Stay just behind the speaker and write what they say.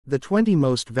The 20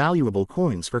 most valuable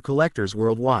coins for collectors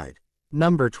worldwide.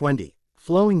 Number 20.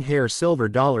 Flowing hair silver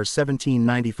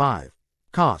 $17.95.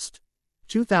 Cost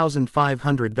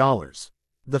 $2,500.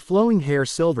 The flowing hair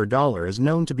silver dollar is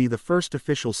known to be the first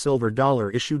official silver dollar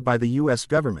issued by the US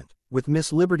government, with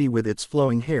Miss Liberty with its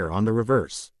flowing hair on the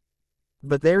reverse.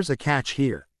 But there's a catch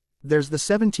here. There's the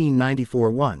 1794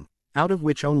 one, out of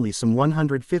which only some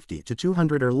 150 to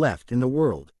 200 are left in the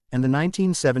world, and the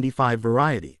 1975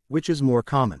 variety, which is more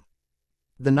common.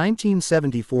 The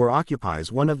 1974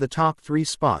 occupies one of the top 3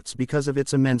 spots because of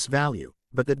its immense value,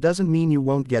 but that doesn't mean you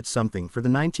won't get something for the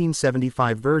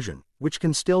 1975 version, which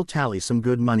can still tally some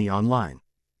good money online.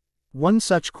 One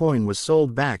such coin was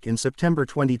sold back in September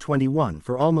 2021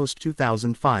 for almost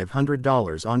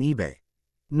 $2,500 on eBay.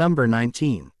 Number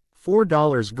 19.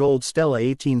 $4 Gold Stella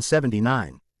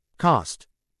 1879. Cost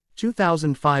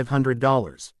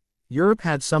 $2,500. Europe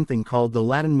had something called the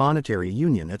Latin Monetary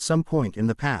Union at some point in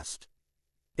the past.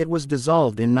 It was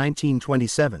dissolved in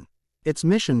 1927. Its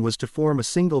mission was to form a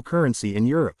single currency in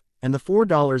Europe, and the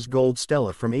 $4 gold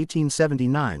stella from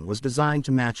 1879 was designed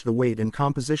to match the weight and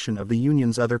composition of the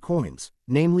Union's other coins,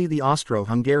 namely the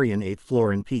Austro-Hungarian 8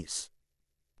 florin piece.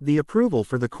 The approval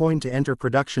for the coin to enter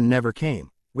production never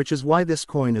came, which is why this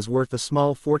coin is worth a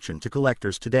small fortune to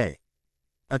collectors today.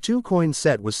 A 2-coin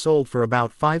set was sold for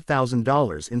about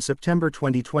 $5,000 in September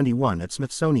 2021 at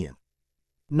Smithsonian.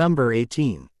 Number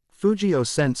 18. Fujio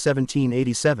Cent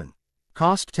 1787.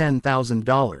 Cost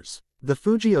 $10,000. The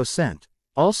Fujio Cent,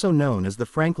 also known as the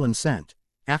Franklin Cent,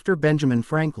 after Benjamin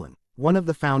Franklin, one of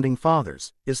the founding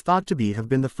fathers, is thought to have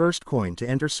been the first coin to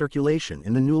enter circulation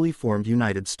in the newly formed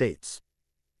United States.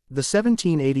 The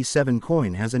 1787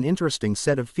 coin has an interesting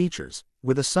set of features,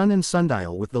 with a sun and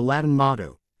sundial with the Latin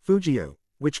motto, Fujio,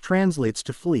 which translates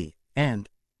to flee, and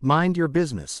mind your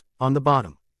business, on the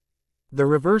bottom. The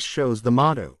reverse shows the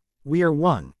motto, we are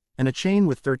one, and a chain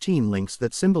with 13 links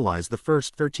that symbolize the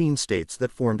first 13 states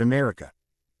that formed America.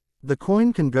 The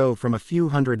coin can go from a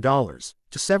few $100s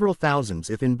to several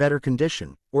thousands if in better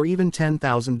condition, or even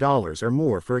 $10,000 or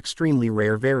more for extremely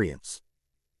rare variants.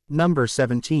 Number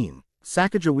 17.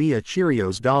 Sacagawea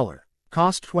Cheerios dollar.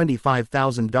 Cost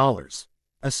 $25,000.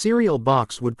 A cereal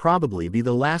box would probably be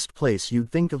the last place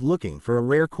you'd think of looking for a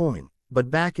rare coin, but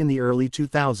back in the early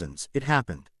 2000s, it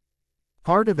happened.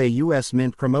 Part of a US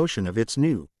Mint promotion of its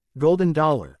new golden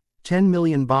dollar, 10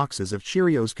 million boxes of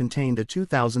Cheerios contained a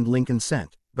 2000 Lincoln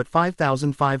cent, but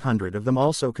 5,500 of them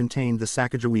also contained the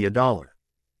Sacagawea dollar.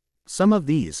 Some of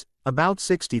these, about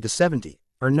 60 to 70,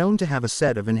 are known to have a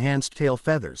set of enhanced tail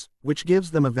feathers, which gives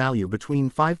them a value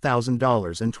between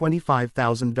 $5,000 and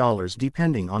 $25,000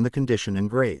 depending on the condition and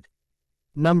grade.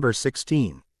 Number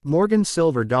 16. Morgan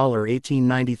Silver dollar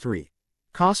 1893.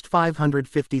 Cost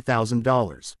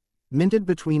 $550,000. Minted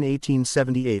between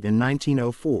 1878 and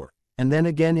 1904, and then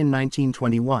again in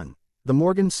 1921, the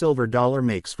Morgan Silver dollar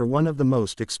makes for one of the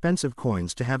most expensive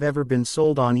coins to have ever been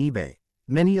sold on eBay,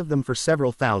 many of them for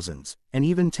several thousands, and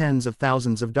even tens of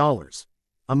thousands of dollars.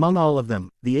 Among all of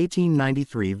them, the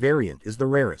 1893 variant is the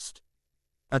rarest.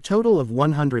 A total of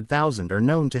 100,000 are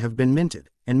known to have been minted,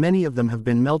 and many of them have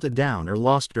been melted down or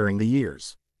lost during the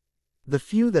years. The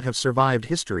few that have survived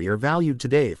history are valued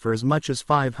today for as much as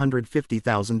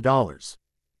 $550,000.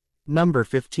 Number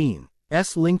 15.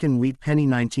 S. Lincoln Wheat Penny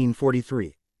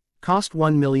 1943. Cost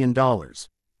 $1 million.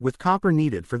 With copper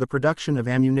needed for the production of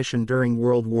ammunition during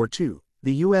World War II,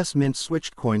 the U.S. Mint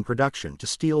switched coin production to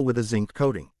steel with a zinc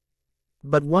coating.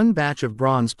 But one batch of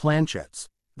bronze planchettes,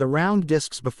 the round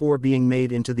discs before being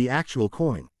made into the actual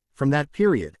coin, from that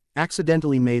period,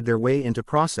 accidentally made their way into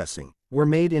processing, were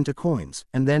made into coins,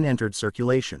 and then entered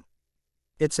circulation.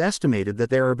 It's estimated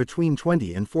that there are between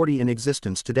 20 and 40 in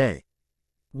existence today.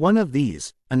 One of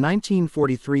these, a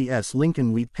 1943 S.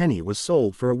 Lincoln Wheat Penny, was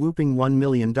sold for a whopping $1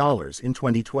 million in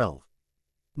 2012.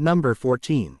 Number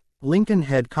 14. Lincoln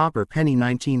Head Copper Penny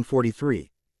 1943.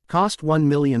 Cost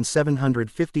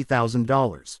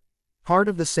 $1,750,000. Part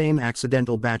of the same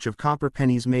accidental batch of copper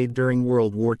pennies made during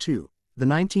World War II, the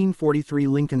 1943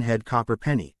 Lincoln Head Copper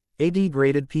Penny, a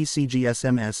degraded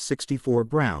PCGSMS 64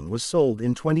 Brown, was sold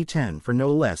in 2010 for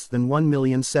no less than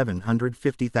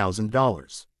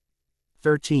 $1,750,000.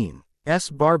 13. S.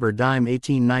 Barber Dime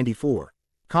 1894.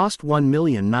 Cost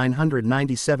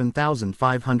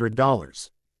 $1,997,500.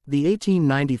 The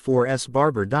 1894 S.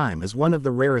 Barber Dime is one of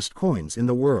the rarest coins in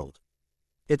the world.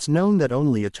 It's known that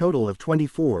only a total of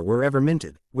 24 were ever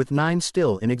minted, with 9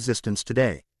 still in existence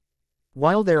today.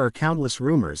 While there are countless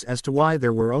rumors as to why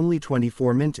there were only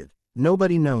 24 minted,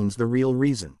 nobody knows the real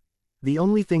reason. The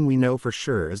only thing we know for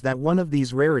sure is that one of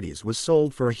these rarities was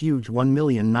sold for a huge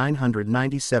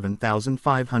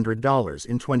 $1,997,500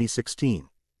 in 2016.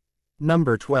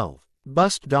 Number 12.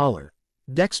 Bust dollar.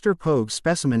 Dexter Pogue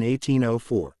specimen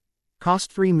 1804.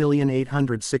 Cost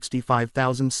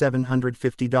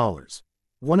 $3,865,750.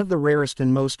 One of the rarest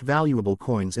and most valuable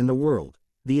coins in the world,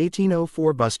 the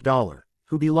 1804 bust dollar,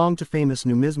 who belonged to famous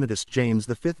numismatist James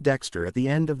V. Dexter at the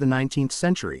end of the 19th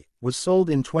century, was sold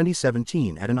in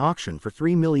 2017 at an auction for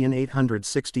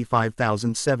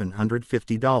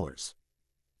 $3,865,750.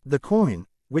 The coin,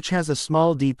 which has a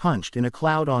small D punched in a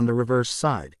cloud on the reverse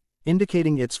side,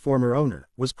 indicating its former owner,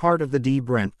 was part of the D.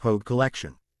 Brent Pogue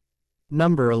collection.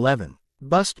 Number 11.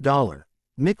 Bust dollar.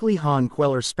 Mickley Hahn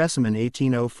Queller specimen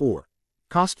 1804.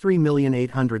 Cost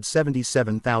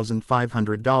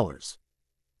 $3,877,500.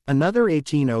 Another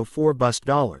 1804 bust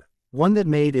dollar, one that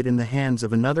made it in the hands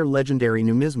of another legendary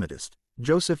numismatist,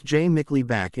 Joseph J. Mickley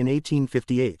back in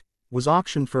 1858, was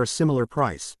auctioned for a similar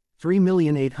price,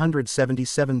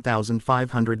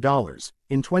 $3,877,500,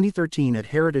 in 2013 at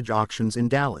Heritage Auctions in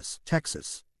Dallas,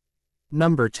 Texas.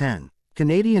 Number 10.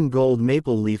 Canadian Gold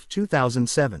Maple Leaf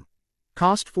 2007.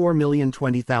 Cost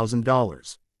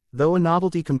 $4,020,000. Though a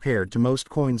novelty compared to most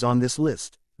coins on this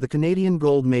list, the Canadian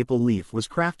Gold Maple Leaf was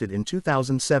crafted in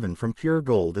 2007 from pure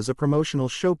gold as a promotional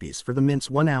showpiece for the Mint's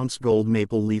 1-ounce gold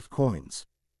maple leaf coins.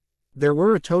 There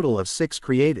were a total of 6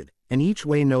 created, and each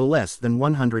weigh no less than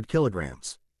 100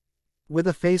 kilograms. With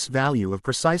a face value of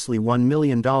precisely $1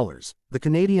 million, the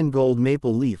Canadian Gold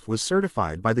Maple Leaf was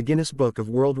certified by the Guinness Book of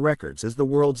World Records as the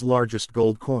world's largest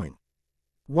gold coin.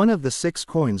 One of the 6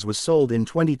 coins was sold in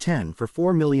 2010 for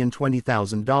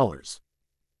 $4,020,000.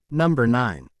 Number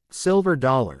 9. Silver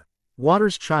dollar.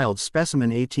 Waters Child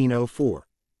specimen 1804.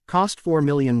 Cost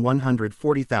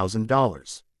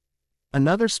 $4,140,000.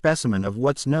 Another specimen of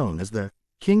what's known as the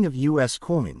King of U.S.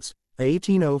 coins, a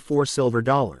 1804 silver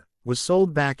dollar, was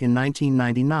sold back in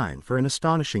 1999 for an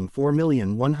astonishing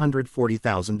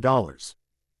 $4,140,000.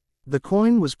 The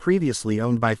coin was previously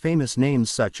owned by famous names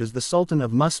such as the Sultan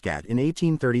of Muscat in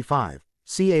 1835,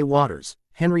 C.A. Waters,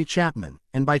 Henry Chapman,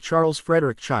 and by Charles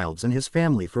Frederick Childs and his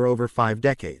family for over 5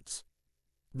 decades.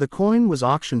 The coin was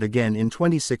auctioned again in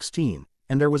 2016,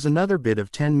 and there was another bid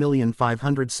of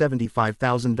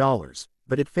 $10,575,000,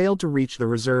 but it failed to reach the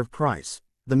reserve price,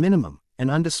 the minimum,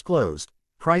 and undisclosed,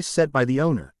 price set by the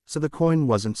owner, so the coin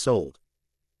wasn't sold.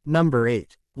 Number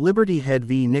 8. Liberty Head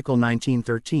v. Nickel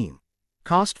 1913.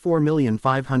 Cost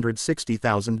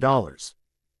 $4,560,000.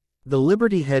 The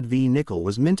Liberty Head v. Nickel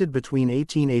was minted between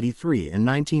 1883 and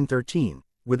 1913,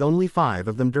 with only 5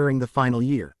 of them during the final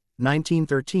year,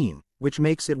 1913, which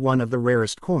makes it one of the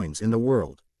rarest coins in the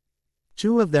world.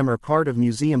 2 of them are part of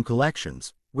museum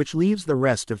collections, which leaves the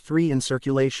rest of 3 in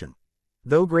circulation.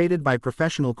 Though graded by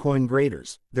professional coin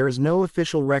graders, there is no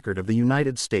official record of the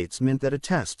United States Mint that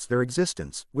attests their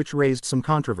existence, which raised some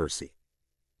controversy.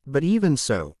 But even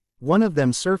so, one of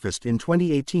them surfaced in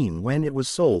 2018 when it was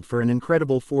sold for an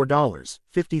incredible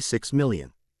 $4.56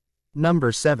 million.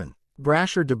 Number 7.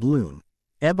 Brasher doubloon.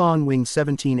 Ebon Wing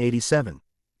 1787.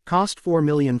 Cost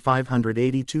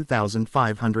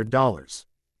 $4,582,500.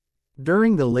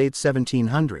 During the late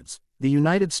 1700s, the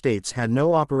United States had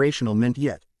no operational mint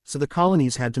yet, so the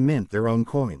colonies had to mint their own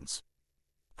coins.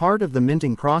 Part of the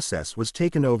minting process was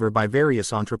taken over by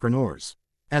various entrepreneurs.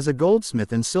 As a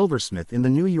goldsmith and silversmith in the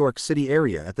New York City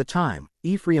area at the time,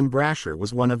 Ephraim Brasher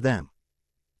was one of them.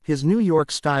 His New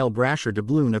York-style Brasher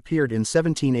doubloon appeared in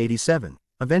 1787,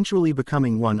 eventually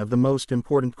becoming one of the most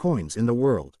important coins in the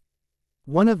world.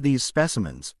 One of these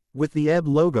specimens, with the Ebb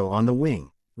logo on the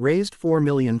wing, raised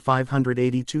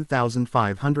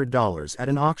 $4,582,500 at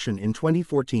an auction in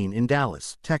 2014 in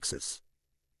Dallas, Texas.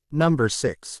 Number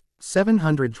 6.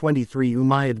 723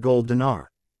 Umayyad Gold Dinar.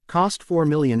 Cost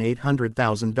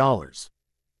 $4,800,000.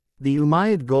 The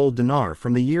Umayyad gold dinar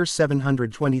from the year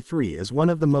 723 is one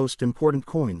of the most important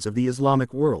coins of the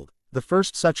Islamic world, the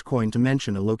first such coin to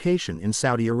mention a location in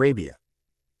Saudi Arabia.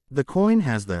 The coin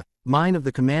has the Mine of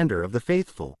the Commander of the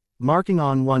Faithful marking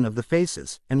on one of the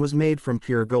faces, and was made from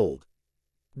pure gold.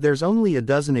 There's only a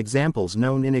dozen examples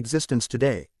known in existence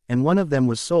today, and one of them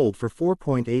was sold for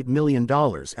 $4.8 million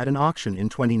at an auction in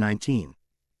 2019.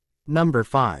 Number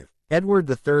 5. Edward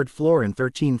III Florin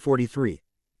 1343.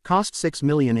 Cost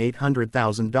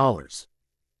 $6,800,000.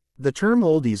 The term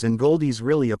oldies and goldies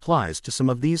really applies to some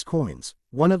of these coins,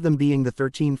 one of them being the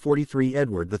 1343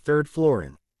 Edward III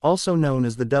Florin, also known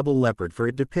as the double leopard, for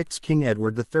it depicts King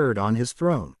Edward III on his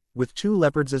throne, with 2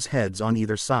 leopards as heads on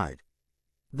either side.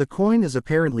 The coin is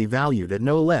apparently valued at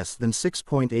no less than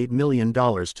 $6.8 million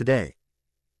today.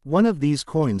 One of these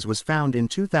coins was found in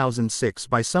 2006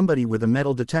 by somebody with a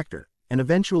metal detector, and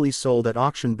eventually sold at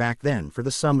auction back then for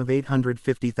the sum of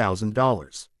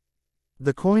 $850,000.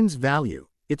 The coin's value,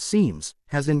 it seems,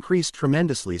 has increased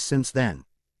tremendously since then.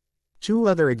 Two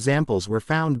other examples were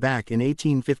found back in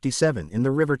 1857 in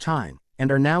the River Tyne, and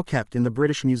are now kept in the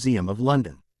British Museum of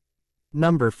London.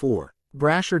 Number 4.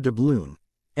 Brasher doubloon.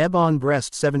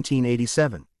 Ebon-Brest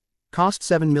 1787. Cost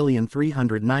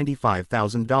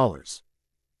 $7,395,000.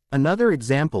 Another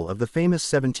example of the famous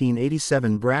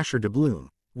 1787 Brasher doubloon,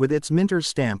 with its minter's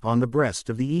stamp on the breast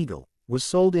of the eagle, was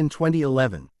sold in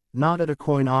 2011, not at a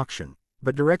coin auction,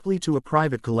 but directly to a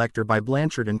private collector by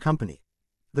Blanchard & Company.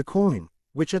 The coin,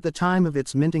 which at the time of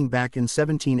its minting back in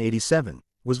 1787,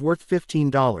 was worth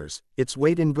 $15, its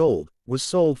weight in gold, was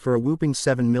sold for a whopping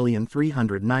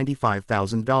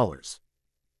 $7,395,000.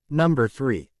 Number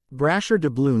 3. Brasher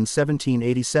doubloon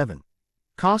 1787.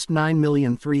 Cost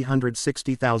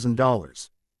 $9,360,000.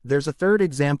 There's a third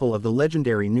example of the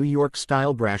legendary New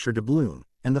York-style Brasher doubloon,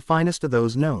 and the finest of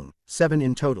those known, 7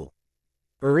 in total.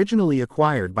 Originally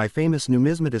acquired by famous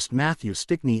numismatist Matthew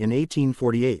Stickney in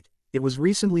 1848, it was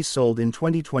recently sold in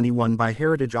 2021 by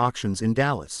Heritage Auctions in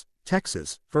Dallas,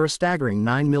 Texas, for a staggering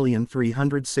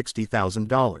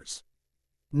 $9,360,000.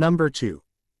 Number 2.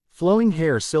 Flowing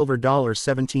Hair Silver Dollar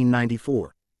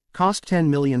 1794. Cost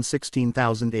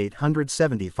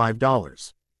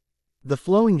 $10,016,875. The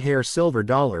flowing hair silver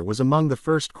dollar was among the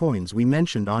first coins we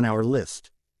mentioned on our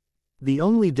list. The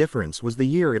only difference was the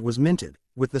year it was minted,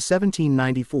 with the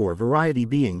 1794 variety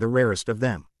being the rarest of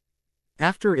them.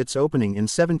 After its opening in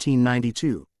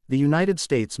 1792, the United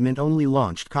States Mint only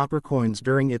launched copper coins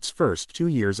during its first 2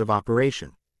 years of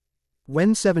operation. When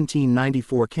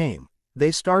 1794 came,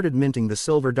 they started minting the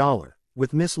silver dollar,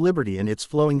 with Miss Liberty and its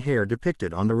flowing hair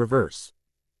depicted on the reverse.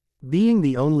 Being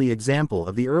the only example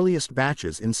of the earliest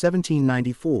batches in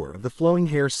 1794 of the flowing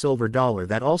hair silver dollar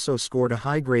that also scored a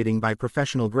high grading by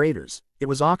professional graders, it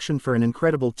was auctioned for an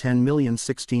incredible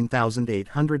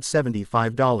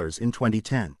 $10,016,875 in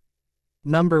 2010.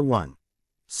 Number 1.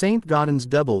 St. Gaudens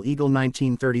Double Eagle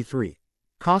 1933.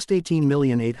 Cost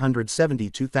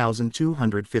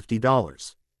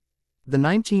 $18,872,250. The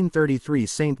 1933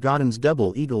 St. Gaudens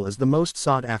Double Eagle is the most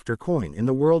sought-after coin in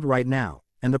the world right now,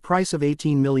 and the price of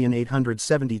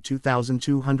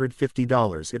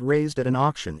 $18,872,250 it raised at an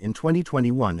auction in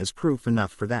 2021 is proof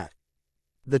enough for that.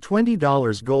 The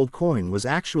 $20 gold coin was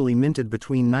actually minted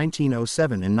between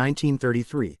 1907 and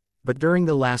 1933, but during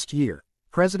the last year,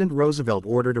 President Roosevelt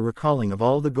ordered a recalling of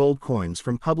all the gold coins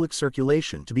from public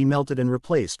circulation to be melted and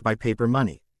replaced by paper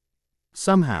money.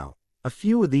 Somehow, a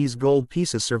few of these gold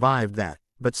pieces survived that,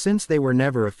 but since they were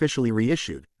never officially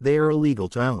reissued, they are illegal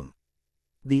to own.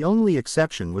 The only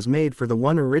exception was made for the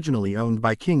one originally owned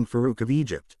by King Farouk of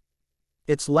Egypt.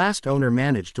 Its last owner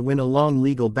managed to win a long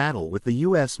legal battle with the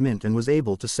U.S. Mint and was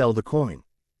able to sell the coin.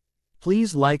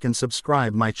 Please like and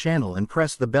subscribe my channel and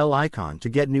press the bell icon to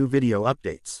get new video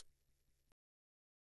updates.